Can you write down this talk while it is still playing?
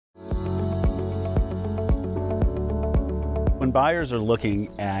when buyers are looking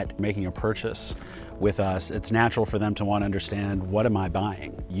at making a purchase with us, it's natural for them to want to understand, what am I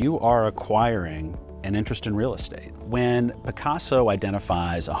buying? You are acquiring an interest in real estate. When Pacaso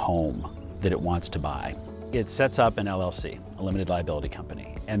identifies a home that it wants to buy, it sets up an LLC, a limited liability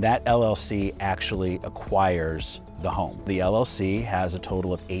company, and that LLC actually acquires the home. The LLC has a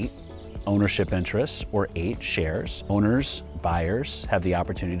total of 8 ownership interests, or 8 shares. Owners, buyers, have the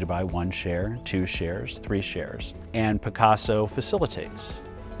opportunity to buy 1 share, 2 shares, 3 shares, and Pacaso facilitates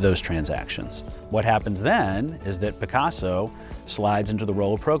those transactions. What happens then is that Pacaso slides into the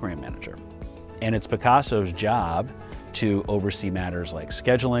role of program manager, and it's Pacaso's job to oversee matters like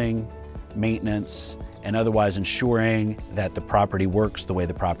scheduling, maintenance, and otherwise ensuring that the property works the way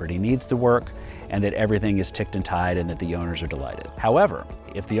the property needs to work, and that everything is ticked and tied and that the owners are delighted. However,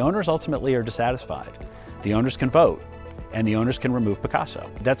 if the owners ultimately are dissatisfied, the owners can vote and the owners can remove Pacaso.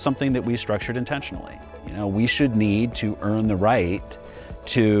 That's something that we structured intentionally. You know, we should need to earn the right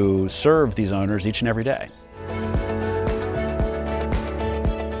to serve these owners each and every day.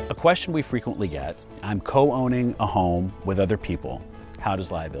 A question we frequently get: I'm co-owning a home with other people. How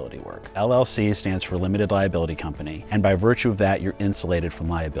does liability work? LLC stands for Limited Liability Company, and by virtue of that, you're insulated from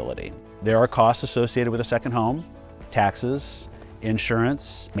liability. There are costs associated with a second home, taxes,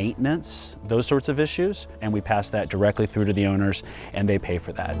 insurance, maintenance, those sorts of issues, and we pass that directly through to the owners, and they pay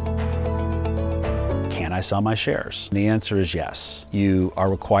for that. Can I sell my shares? And the answer is yes. You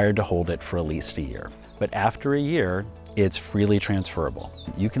are required to hold it for at least a year. But after a year, it's freely transferable.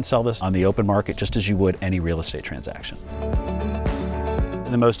 You can sell this on the open market just as you would any real estate transaction.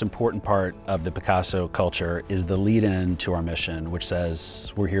 The most important part of the Pacaso culture is the lead-in to our mission, which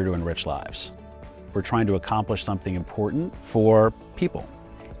says we're here to enrich lives. We're trying to accomplish something important for people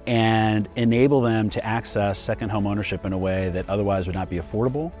and enable them to access second home ownership in a way that otherwise would not be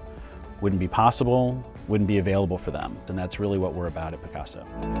affordable, wouldn't be possible, wouldn't be available for them. And that's really what we're about at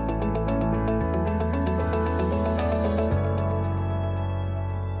Pacaso.